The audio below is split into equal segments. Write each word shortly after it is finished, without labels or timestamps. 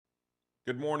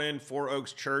Good morning, Four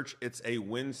Oaks Church. It's a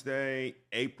Wednesday,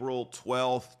 April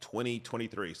 12th,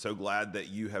 2023. So glad that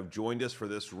you have joined us for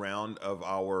this round of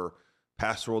our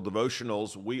pastoral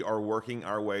devotionals. We are working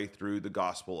our way through the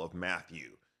Gospel of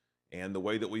Matthew. And the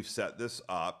way that we've set this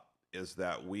up is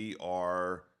that we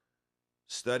are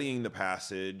studying the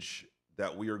passage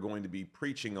that we are going to be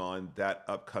preaching on that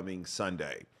upcoming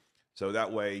Sunday. So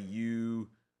that way you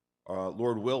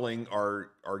Lord willing,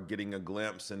 are getting a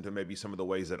glimpse into maybe some of the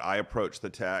ways that I approach the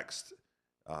text.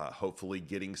 Hopefully,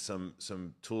 getting some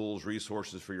tools,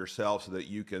 resources for yourself, so that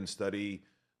you can study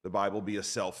the Bible, be a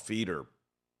self feeder.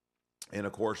 And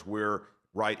of course, we're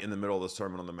right in the middle of the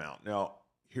Sermon on the Mount. Now,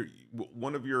 here,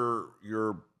 one of your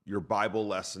Bible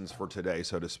lessons for today,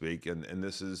 so to speak, and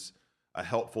this is a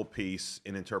helpful piece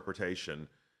in interpretation,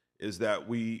 is that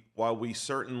while we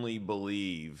certainly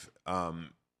believe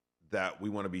that we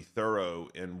want to be thorough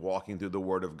in walking through the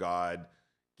Word of God,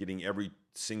 getting every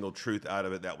single truth out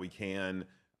of it that we can.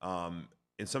 And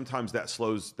sometimes that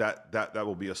slows that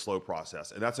will be a slow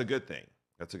process, and that's a good thing.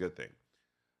 That's a good thing.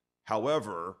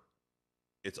 However,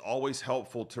 it's always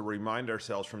helpful to remind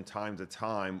ourselves from time to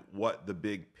time what the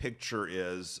big picture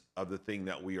is of the thing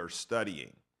that we are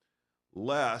studying,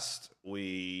 lest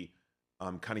we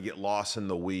kind of get lost in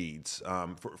the weeds.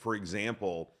 For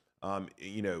example,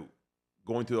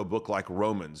 going through a book like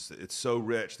Romans. It's so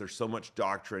rich. There's so much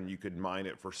doctrine. You could mine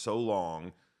it for so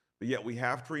long. But yet we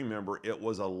have to remember it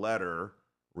was a letter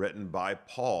written by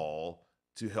Paul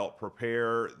to help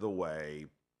prepare the way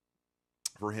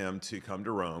for him to come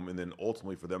to Rome, and then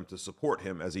ultimately for them to support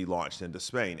him as he launched into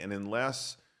Spain. And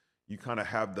unless you kind of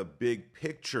have the big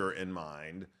picture in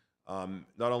mind,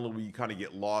 not only will you kind of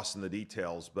get lost in the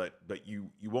details, but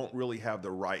you won't really have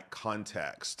the right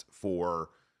context for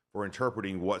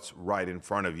interpreting what's right in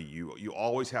front of you. You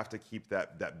always have to keep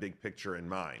that big picture in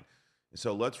mind. And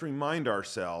so let's remind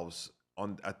ourselves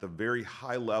at the very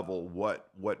high level what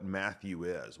Matthew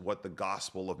is, what the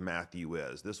Gospel of Matthew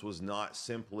is. This was not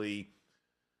simply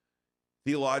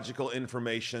theological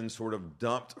information sort of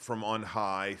dumped from on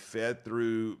high, fed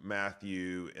through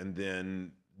Matthew, and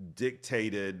then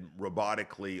dictated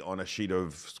robotically on a sheet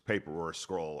of paper or a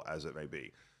scroll, as it may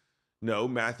be. No,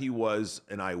 Matthew was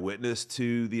an eyewitness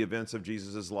to the events of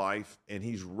Jesus' life, and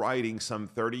he's writing some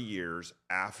 30 years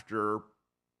after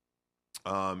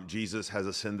Jesus has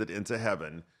ascended into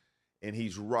heaven, and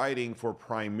he's writing for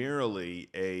primarily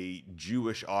a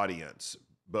Jewish audience,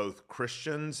 both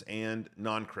Christians and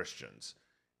non-Christians.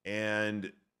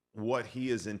 And what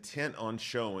he is intent on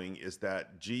showing is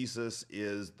that Jesus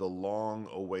is the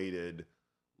long-awaited,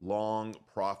 long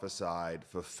prophesied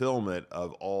fulfillment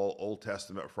of all Old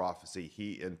Testament prophecy.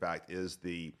 He, in fact, is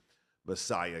the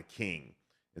Messiah King.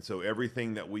 And so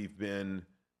everything that we've been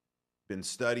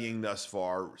studying thus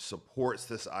far supports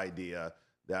this idea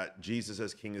that Jesus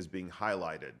as King is being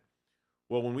highlighted.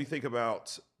 Well, when we think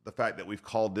about the fact that we've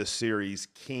called this series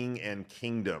King and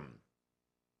Kingdom,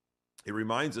 it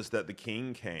reminds us that the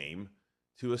King came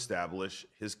to establish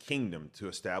his kingdom, to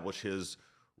establish his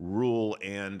rule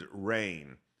and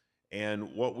reign.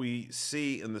 And what we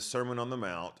see in the Sermon on the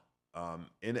Mount,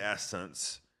 in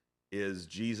essence, is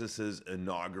Jesus's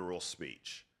inaugural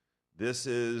speech. This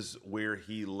is where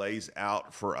he lays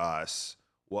out for us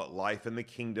what life in the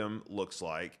kingdom looks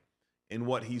like and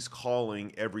what he's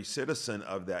calling every citizen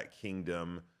of that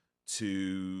kingdom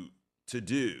to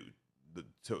do,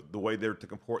 the way they're to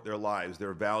comport their lives,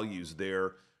 their values,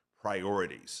 their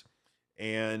priorities.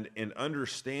 And in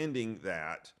understanding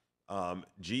that,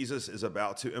 Jesus is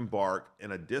about to embark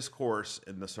in a discourse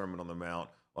in the Sermon on the Mount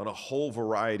on a whole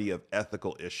variety of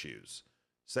ethical issues: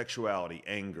 sexuality,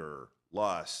 anger,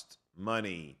 lust,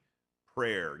 money,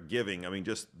 prayer, giving. I mean,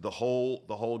 just the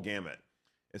whole gamut.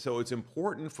 And so it's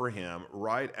important for him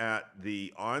right at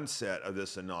the onset of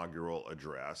this inaugural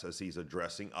address, as he's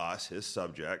addressing us, his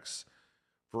subjects,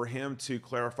 for him to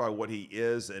clarify what he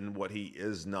is and what he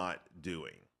is not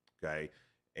doing. Okay.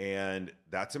 And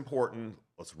that's important.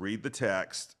 Let's read the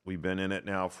text. We've been in it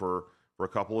now for a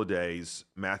couple of days.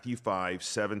 Matthew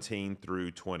 5:17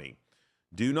 through 20.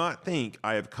 Do not think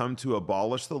I have come to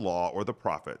abolish the law or the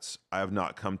prophets. I have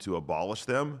not come to abolish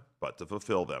them, but to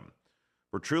fulfill them.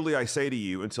 For truly I say to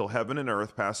you, until heaven and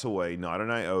earth pass away, not an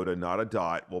iota, not a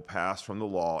dot will pass from the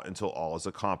law until all is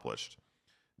accomplished.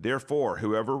 Therefore,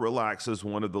 whoever relaxes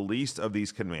one of the least of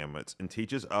these commandments and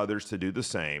teaches others to do the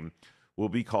same will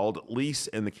be called least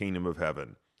in the kingdom of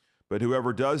heaven. But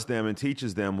whoever does them and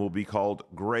teaches them will be called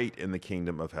great in the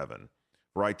kingdom of heaven.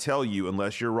 For I tell you,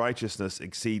 unless your righteousness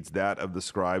exceeds that of the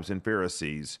scribes and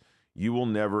Pharisees, you will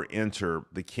never enter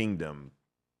the kingdom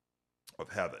of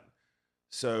heaven.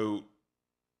 So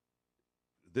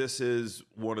this is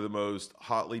one of the most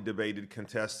hotly debated,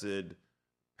 contested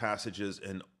passages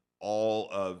in all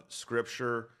of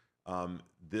Scripture.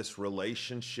 This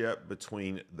relationship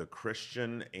between the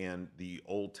Christian and the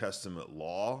Old Testament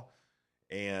law,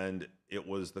 and it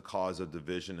was the cause of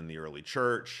division in the early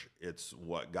church. It's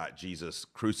what got Jesus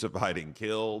crucified and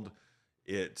killed.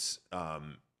 It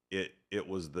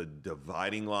was the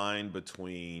dividing line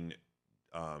between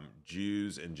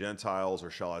Jews and Gentiles,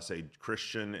 or shall I say,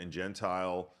 Christian and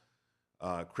Gentile,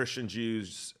 Christian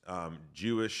Jews,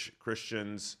 Jewish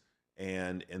Christians,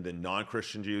 and then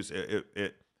non-Christian Jews.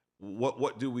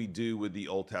 What do we do with the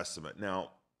Old Testament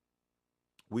now?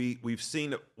 We've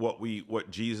seen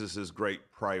what Jesus's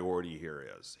great priority here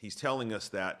is. He's telling us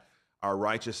that our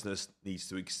righteousness needs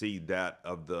to exceed that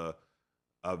of the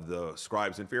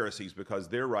scribes and Pharisees, because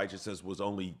their righteousness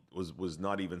was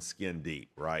not even skin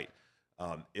deep, right?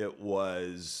 It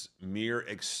was mere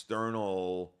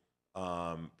external,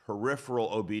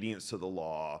 peripheral obedience to the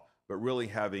law, but really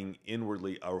having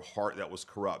inwardly a heart that was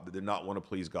corrupt, that did not want to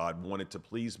please God, wanted to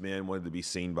please men, wanted to be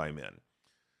seen by men.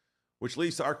 Which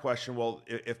leads to our question, well,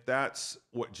 if that's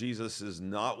what Jesus is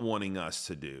not wanting us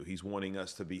to do, he's wanting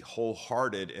us to be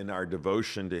wholehearted in our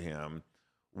devotion to him,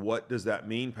 what does that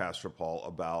mean, Pastor Paul,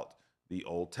 about the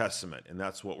Old Testament? And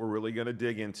that's what we're really going to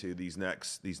dig into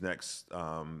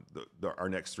our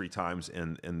next three times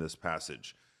in this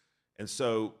passage. And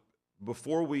so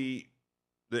before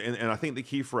and I think the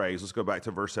key phrase, let's go back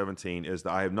to verse 17, is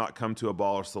that I have not come to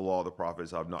abolish the law of the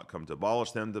prophets. I have not come to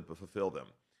abolish them, to fulfill them.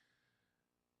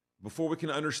 Before we can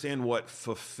understand what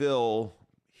fulfill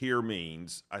here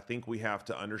means, I think we have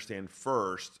to understand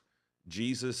first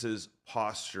Jesus's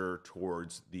posture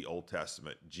towards the Old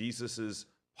Testament, Jesus's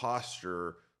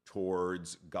posture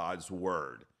towards God's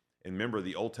word. And remember,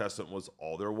 the Old Testament was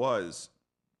all there was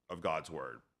of God's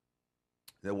word.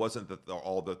 It wasn't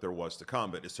all that there was to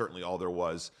come, but it's certainly all there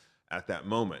was at that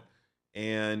moment.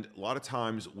 And a lot of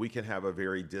times we can have a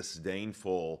very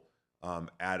disdainful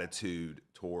attitude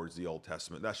towards the Old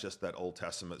Testament. That's just that Old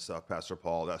Testament stuff, Pastor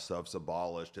Paul. That stuff's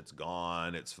abolished. It's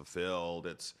gone. It's fulfilled.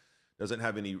 It doesn't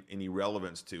have any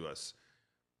relevance to us.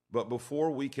 But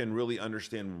before we can really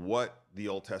understand what the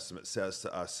Old Testament says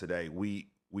to us today, we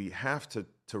have to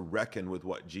reckon with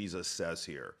what Jesus says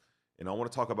here. And I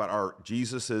want to talk about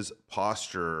Jesus's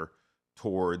posture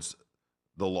towards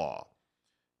the law.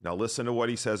 Now listen to what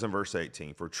he says in verse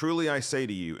 18. For truly I say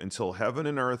to you, until heaven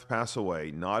and earth pass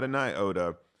away, not an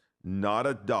iota, not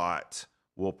a dot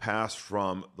will pass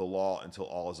from the law until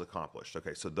all is accomplished.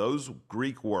 Okay, so those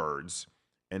Greek words,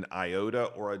 an iota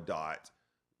or a dot,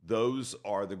 those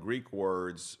are the Greek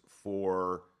words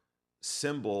for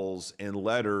symbols and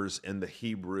letters in the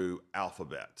Hebrew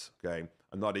alphabet. Okay,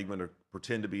 I'm not even going to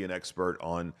pretend to be an expert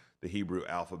on the Hebrew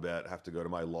alphabet. I have to go to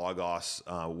my Logos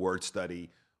word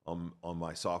study on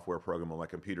my software program on my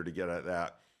computer to get at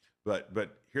that.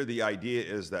 But here the idea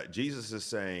is that Jesus is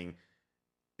saying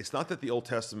it's not that the Old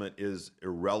Testament is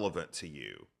irrelevant to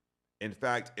you. In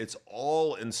fact, it's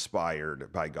all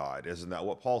inspired by God. Isn't that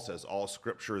what Paul says? All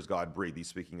scripture is God-breathed. He's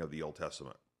speaking of the Old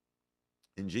Testament.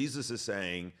 And Jesus is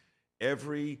saying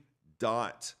every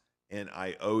dot and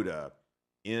iota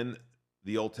in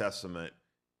the Old Testament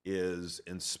is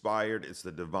inspired. It's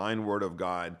the divine word of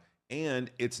God,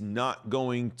 and it's not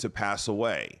going to pass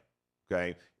away.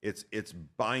 Okay? It's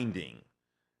binding.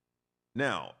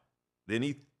 Now, then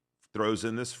he throws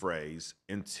in this phrase,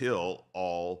 until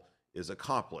all is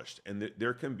accomplished. And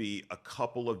there can be a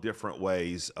couple of different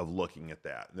ways of looking at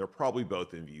that. And they're probably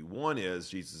both in view. One is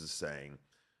Jesus is saying,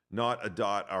 not a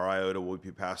dot or iota will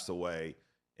be passed away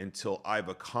until I've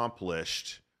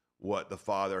accomplished what the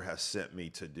Father has sent me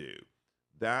to do.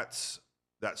 That's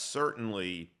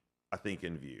certainly, I think,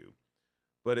 in view.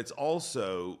 But it's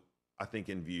also, I think,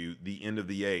 in view, the end of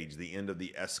the age, the end of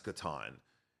the eschaton.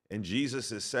 And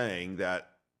Jesus is saying that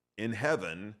in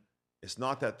heaven, it's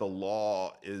not that the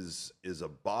law is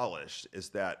abolished, it's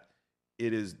that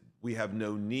we have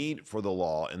no need for the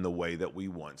law in the way that we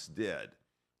once did.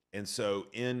 And so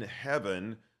in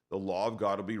heaven, the law of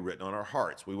God will be written on our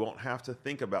hearts. We won't have to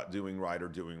think about doing right or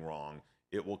doing wrong.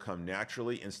 It will come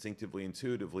naturally, instinctively,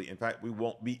 intuitively. In fact, we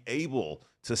won't be able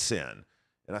to sin.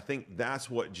 And I think that's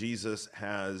what Jesus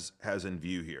has in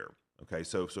view here. Okay,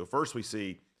 so first we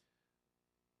see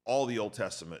all the Old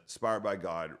Testament, inspired by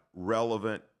God,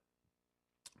 relevant,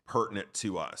 pertinent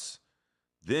to us.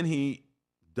 Then he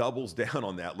doubles down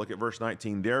on that. Look at verse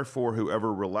 19. Therefore,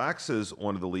 whoever relaxes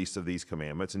one of the least of these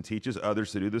commandments and teaches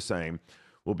others to do the same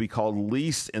will be called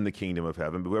least in the kingdom of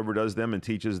heaven. But whoever does them and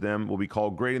teaches them will be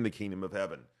called great in the kingdom of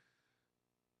heaven.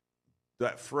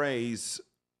 That phrase,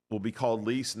 will be called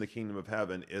least in the kingdom of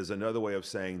heaven is another way of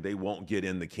saying they won't get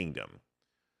in the kingdom.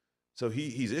 So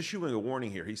he's issuing a warning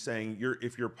here. He's saying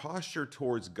if your posture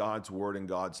towards God's word and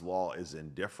God's law is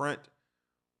indifferent,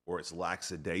 or it's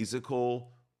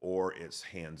lackadaisical, or it's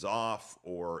hands off,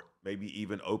 or maybe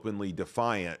even openly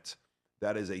defiant,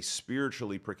 that is a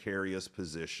spiritually precarious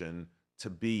position to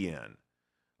be in.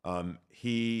 And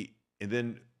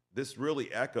then this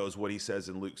really echoes what he says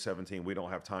in Luke 17. We don't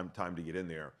have time to get in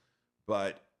there,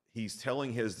 but he's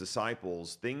telling his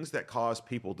disciples things that cause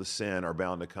people to sin are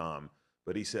bound to come.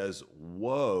 But he says,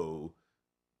 woe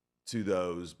to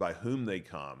those by whom they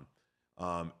come.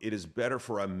 It is better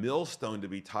for a millstone to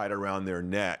be tied around their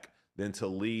neck than to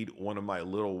lead one of my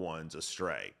little ones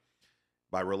astray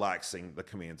by relaxing the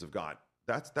commands of God.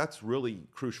 That's really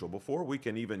crucial. Before we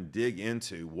can even dig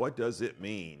into what does it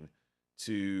mean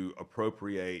to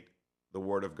appropriate the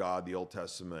Word of God, the Old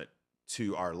Testament,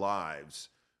 to our lives,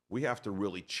 we have to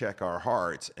really check our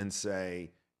hearts and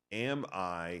say, am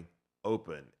I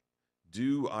open?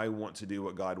 Do I want to do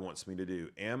what God wants me to do?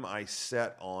 Am I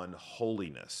set on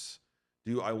holiness?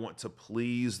 Do I want to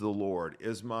please the Lord?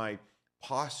 Is my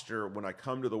posture when I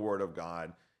come to the Word of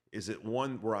God, is it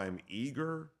one where I'm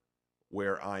eager,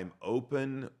 where I'm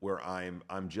open, where I'm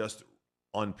just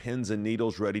on pins and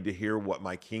needles ready to hear what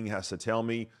my King has to tell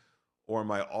me? Or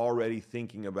am I already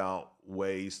thinking about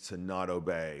ways to not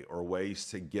obey or ways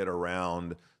to get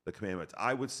around the commandments?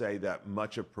 I would say that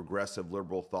much of progressive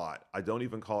liberal thought, I don't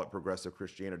even call it progressive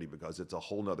Christianity because it's a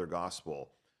whole nother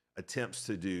gospel, attempts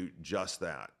to do just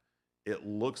that. It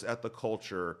looks at the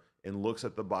culture and looks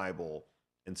at the Bible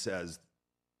and says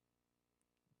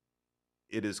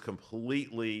it is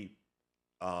completely,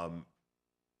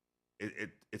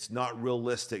 it's not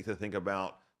realistic to think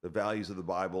about the values of the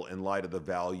Bible in light of the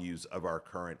values of our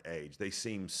current age. They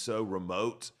seem so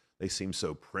remote. They seem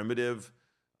so primitive.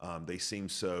 They seem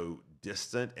so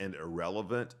distant and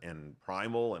irrelevant and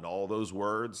primal and all those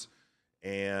words.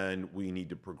 And we need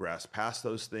to progress past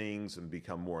those things and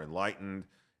become more enlightened.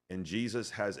 And Jesus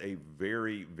has a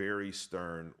very, very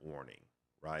stern warning,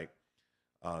 right?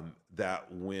 That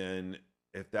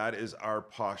if that is our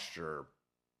posture,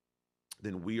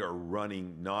 then we are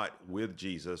running not with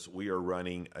Jesus, we are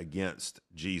running against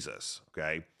Jesus,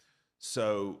 okay?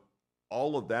 So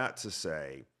all of that to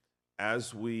say,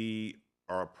 as we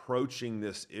are approaching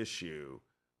this issue,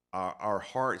 our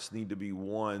hearts need to be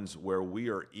ones where we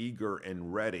are eager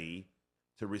and ready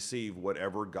to receive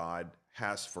whatever God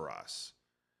has for us.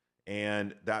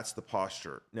 And that's the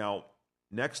posture. Now,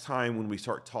 next time when we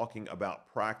start talking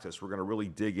about practice, we're going to really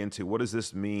dig into what does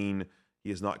this mean? He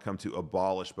has not come to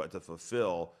abolish, but to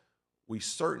fulfill. We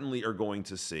certainly are going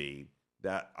to see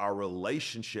that our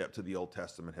relationship to the Old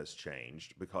Testament has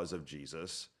changed because of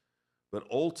Jesus. But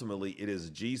ultimately, it is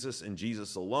Jesus and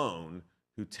Jesus alone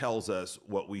who tells us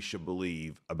what we should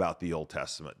believe about the Old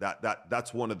Testament.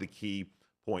 That's one of the key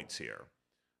points here.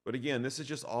 But again, this is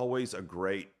just always a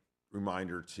great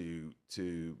reminder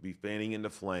to be fanning into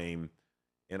flame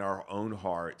in our own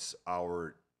hearts,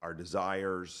 our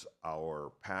desires,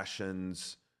 our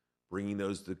passions, bringing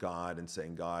those to God and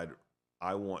saying, God,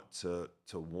 I want to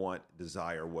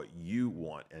desire what you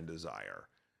want and desire.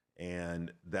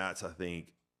 And that's, I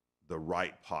think, the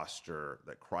right posture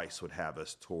that Christ would have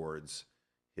us towards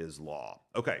his law.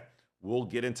 Okay, we'll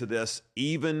get into this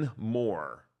even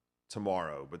more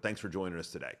tomorrow, but thanks for joining us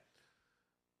today.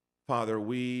 Father,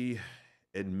 we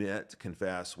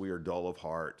confess, we are dull of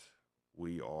heart.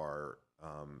 We are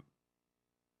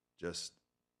just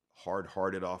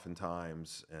hard-hearted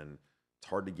oftentimes, and it's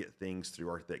hard to get things through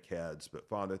our thick heads. But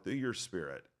Father, through your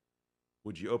Spirit,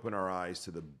 would you open our eyes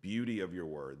to the beauty of your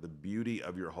word, the beauty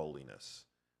of your holiness?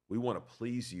 We want to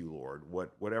please you, Lord,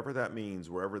 whatever that means,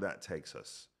 wherever that takes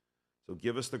us. So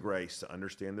give us the grace to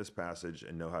understand this passage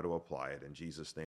and know how to apply it. In Jesus' name.